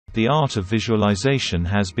The art of visualization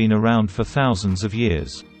has been around for thousands of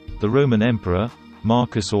years. The Roman emperor,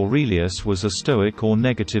 Marcus Aurelius, was a stoic or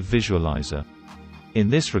negative visualizer. In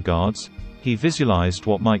this regards, he visualized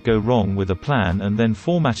what might go wrong with a plan and then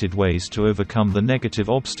formatted ways to overcome the negative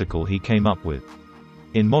obstacle he came up with.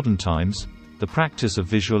 In modern times, the practice of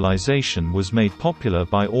visualization was made popular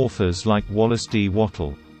by authors like Wallace D.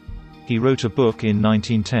 Wattle. He wrote a book in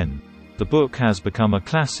 1910. The book has become a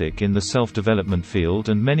classic in the self-development field,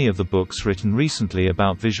 and many of the books written recently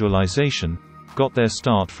about visualization got their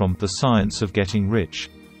start from The Science of Getting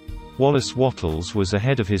Rich. Wallace Wattles was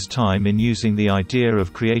ahead of his time in using the idea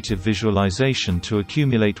of creative visualization to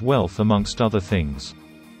accumulate wealth amongst other things.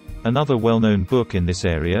 Another well-known book in this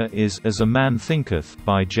area is As a Man Thinketh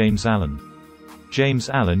by James Allen. James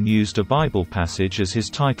Allen used a Bible passage as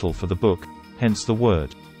his title for the book, hence the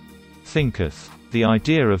word thinketh. The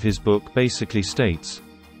idea of his book basically states,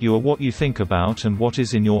 "You are what you think about and what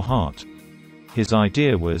is in your heart." His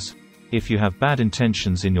idea was, if you have bad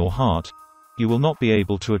intentions in your heart, you will not be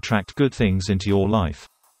able to attract good things into your life.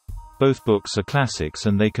 Both books are classics,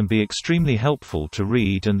 and they can be extremely helpful to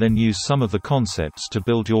read and then use some of the concepts to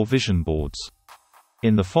build your vision boards.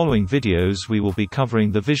 In the following videos we will be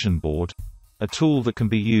covering the vision board, a tool that can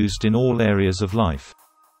be used in all areas of life.